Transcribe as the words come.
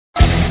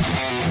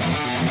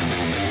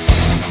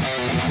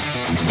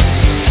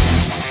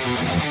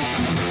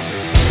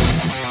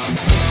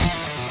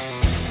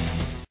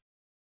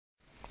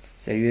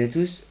Salut à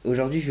tous,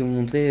 aujourd'hui je vais vous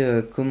montrer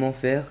comment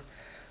faire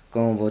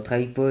quand votre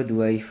iPod ou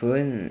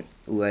iPhone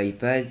ou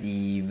iPad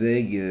il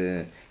bug,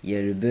 il y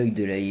a le bug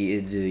de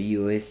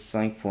iOS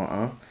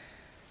 5.1.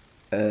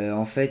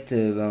 En fait,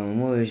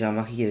 moi j'ai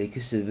remarqué qu'il n'y avait que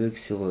ce bug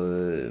sur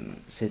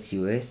cette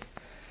iOS.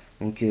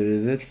 Donc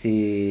le bug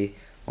c'est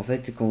en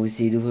fait quand vous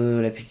essayez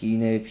d'ouvrir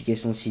une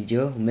application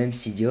Cydia ou même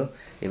Cydia,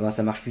 et ben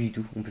ça marche plus du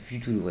tout, on peut plus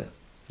du tout l'ouvrir.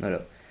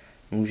 Voilà.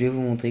 Donc je vais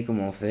vous montrer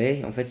comment on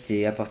fait. En fait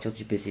c'est à partir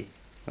du PC.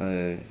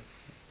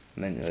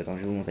 Attends,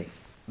 je vais vous montrer.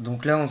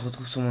 Donc là, on se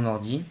retrouve sur mon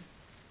ordi.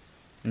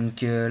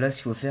 Donc là, ce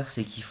qu'il faut faire,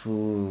 c'est qu'il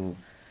faut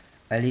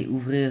aller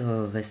ouvrir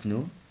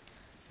Resno.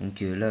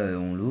 Donc là,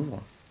 on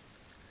l'ouvre.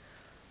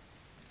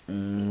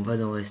 On va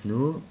dans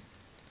Resno.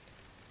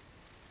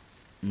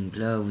 Donc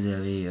là, vous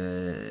avez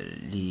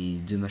les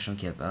deux machins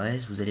qui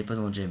apparaissent. Vous n'allez pas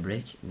dans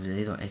Jailbreak, vous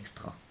allez dans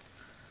Extra.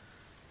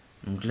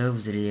 Donc là,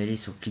 vous allez aller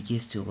cliquer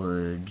sur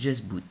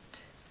Just Boot.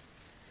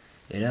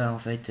 Et là, en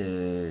fait,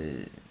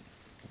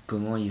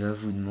 comment il va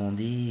vous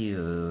demander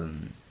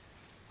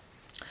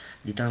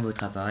d'éteindre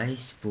votre appareil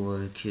pour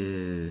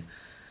que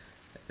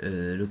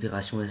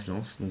l'opération elle se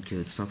lance. Donc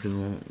tout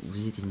simplement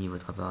vous éteignez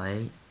votre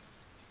appareil,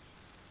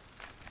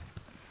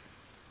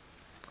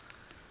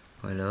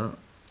 voilà,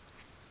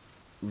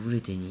 vous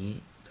l'éteignez,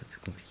 pas plus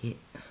compliqué.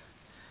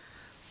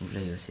 Donc là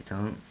il va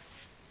s'éteindre,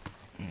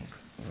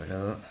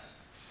 voilà,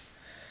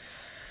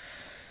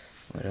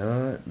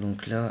 voilà.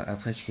 Donc là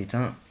après qu'il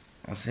s'éteint,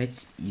 en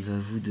fait il va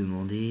vous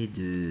demander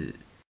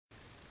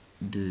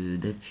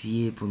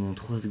d'appuyer pendant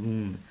 3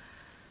 secondes,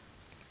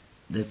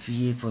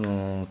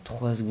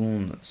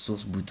 sur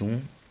ce bouton,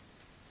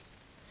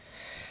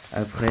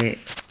 après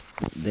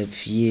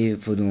d'appuyer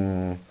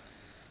pendant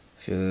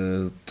 10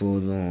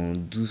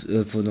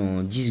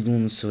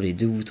 secondes sur les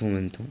deux boutons en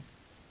même temps.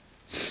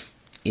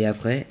 Et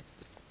après,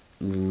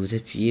 vous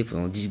appuyez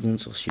pendant 10 secondes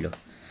sur celui-là.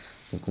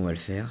 Donc on va le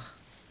faire.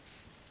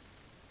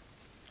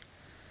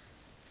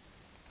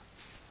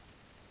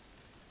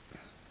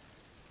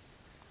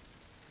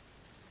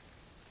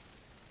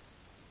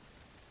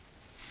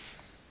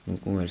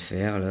 Donc on va le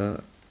faire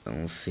là.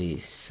 On fait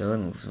ça.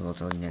 Donc sur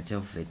votre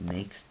ordinateur, vous faites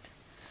next.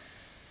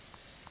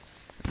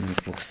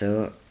 Donc pour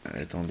ça,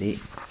 attendez.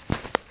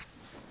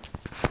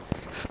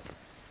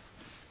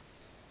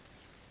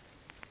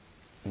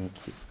 Donc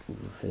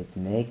vous faites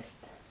next.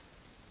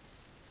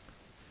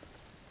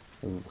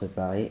 Et vous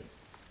préparez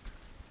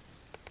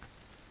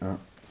 1,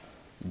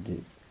 2,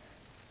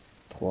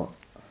 3,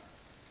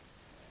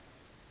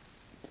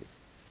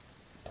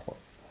 3.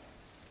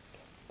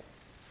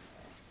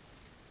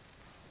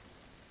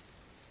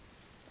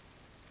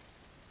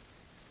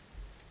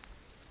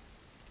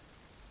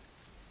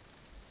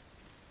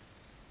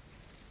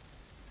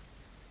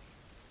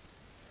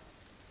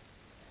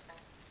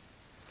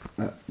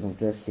 Ah, donc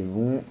là c'est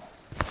bon.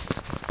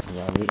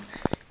 Regardez,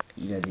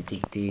 il a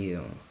détecté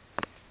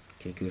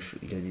quelque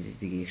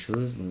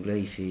chose. Donc là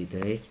il fait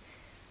tac.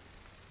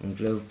 Donc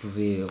là vous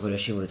pouvez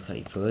relâcher votre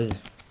iPod.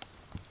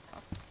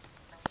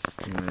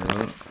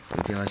 Voilà,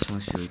 l'opération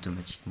est faite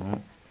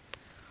automatiquement.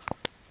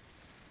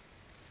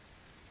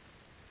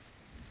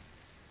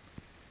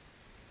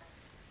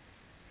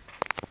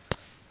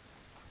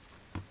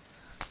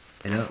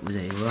 Et là vous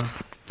allez voir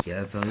qu'il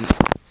a apparu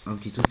un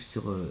petit truc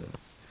sur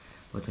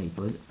votre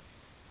iPod.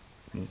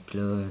 Donc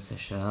là ça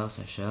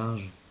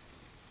charge.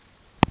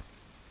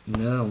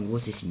 Là en gros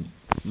c'est fini.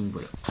 Donc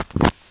voilà.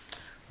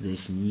 Vous avez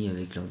fini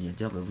avec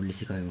l'ordinateur, vous le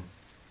laissez quand même.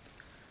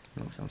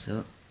 On ferme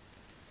ça.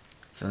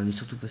 Fermez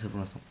surtout pas ça pour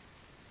l'instant.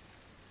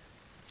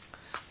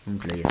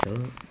 Donc là il y a ça.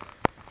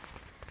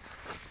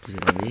 Vous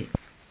attendez.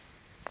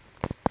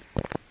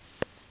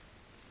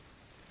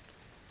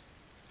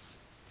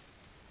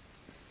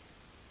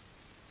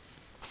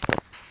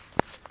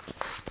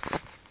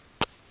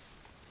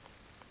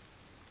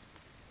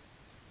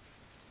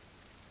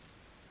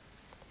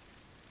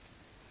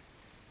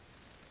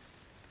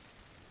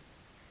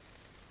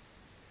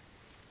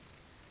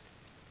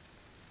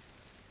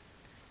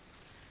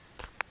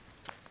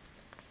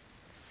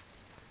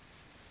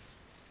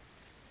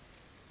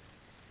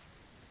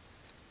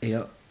 Et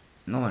là,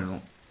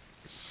 normalement,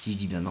 si je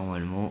dis bien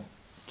normalement,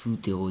 tout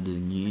est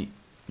redevenu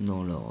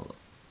dans l'ordre.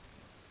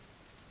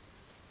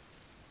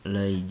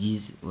 Là ils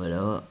disent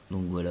voilà,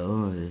 donc voilà,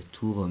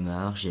 tout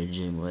remarche, il y a le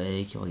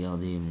jailbreak,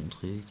 regardez mon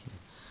truc,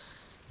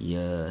 il y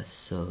a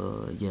ça,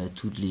 il y a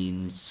toutes les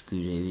notes que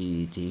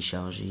j'avais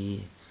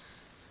téléchargées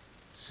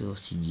sur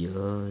cydia,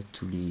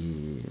 tous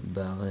les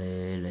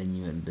barrels,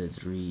 animal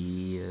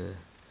battery,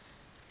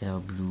 air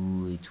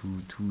blue et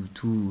tout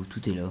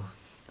est là.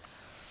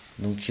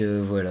 Donc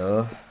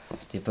voilà,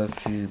 c'était pas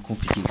plus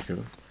compliqué que ça.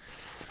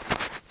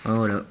 Ah,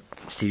 voilà,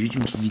 c'était juste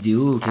une petite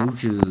vidéo au cas où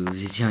que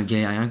vous étiez un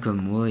galérien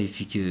comme moi et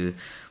puis que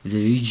vous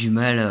avez eu du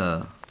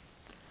mal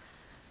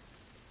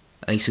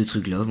avec ce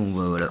truc là. Bon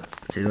bah voilà,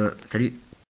 c'est ça, salut.